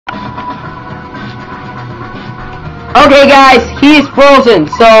Okay, guys, he's frozen,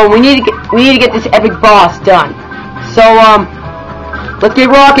 so we need to get this epic boss done. So let's get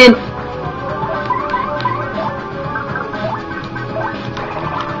rocking.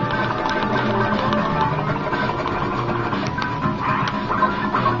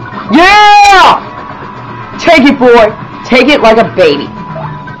 Yeah! Take it, boy. Take it like a baby.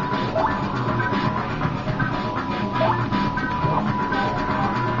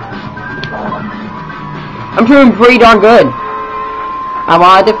 I'm doing pretty darn good. I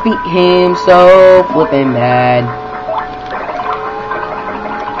want to defeat him so flippin' bad.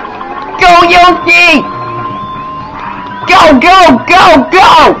 Go, Yoshi! Go, go, go,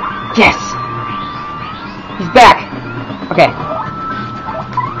 go! Yes! He's back. Okay.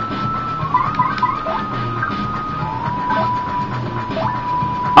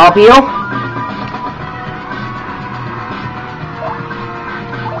 I'll heal.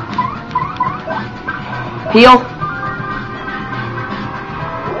 Heal.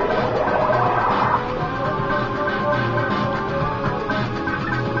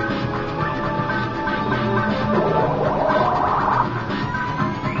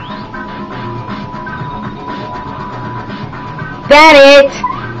 That it?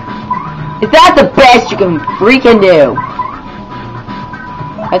 Is that the best you can freaking do?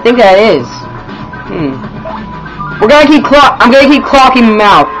 I think that is. I'm gonna keep clocking him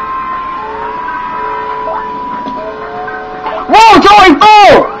out. Whoa, it's only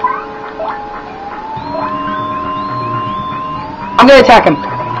full! I'm gonna attack him.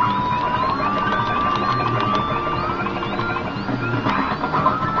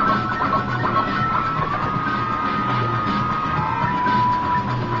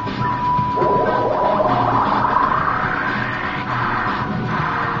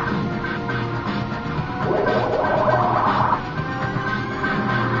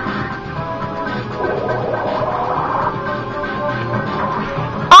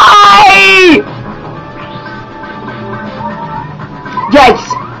 Yikes!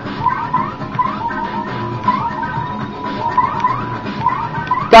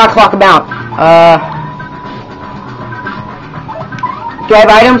 Gotta clock him out. Do I have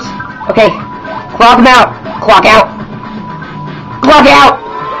items? Okay. Clock him out. Clock out. Clock out!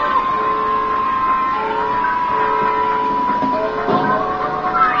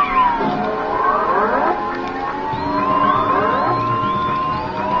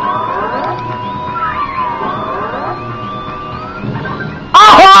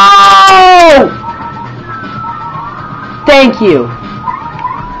 Thank you.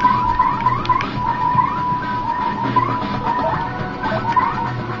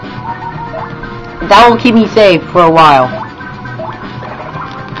 That will keep me safe for a while.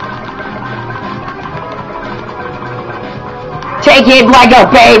 Take it like a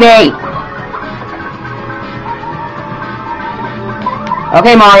baby!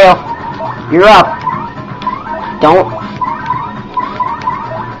 Okay, Mario. You're up. Don't...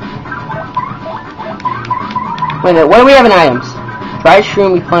 Wait a minute, what do we have in items? Dried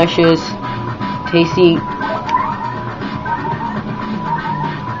shroom replenishes. Tasty.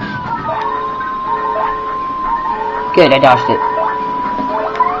 Good, I dodged it.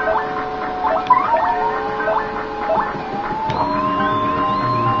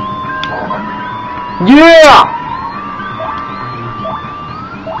 Yeah!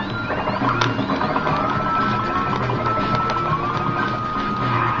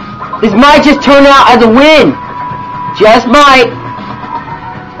 This might just turn out as a win! Just might.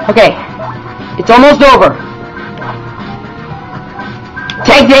 Okay. It's almost over.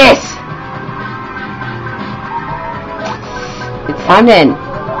 Take this! It's time to end.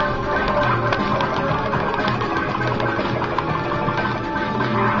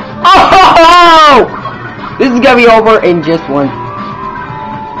 Oh! This is gonna be over in just one.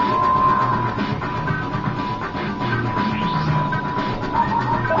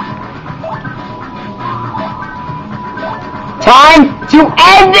 Time to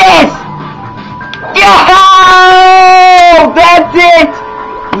end this! Yo! That's it!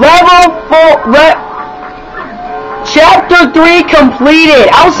 Level 4... Chapter 3 completed!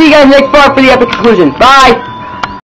 I'll see you guys next part for the epic conclusion. Bye!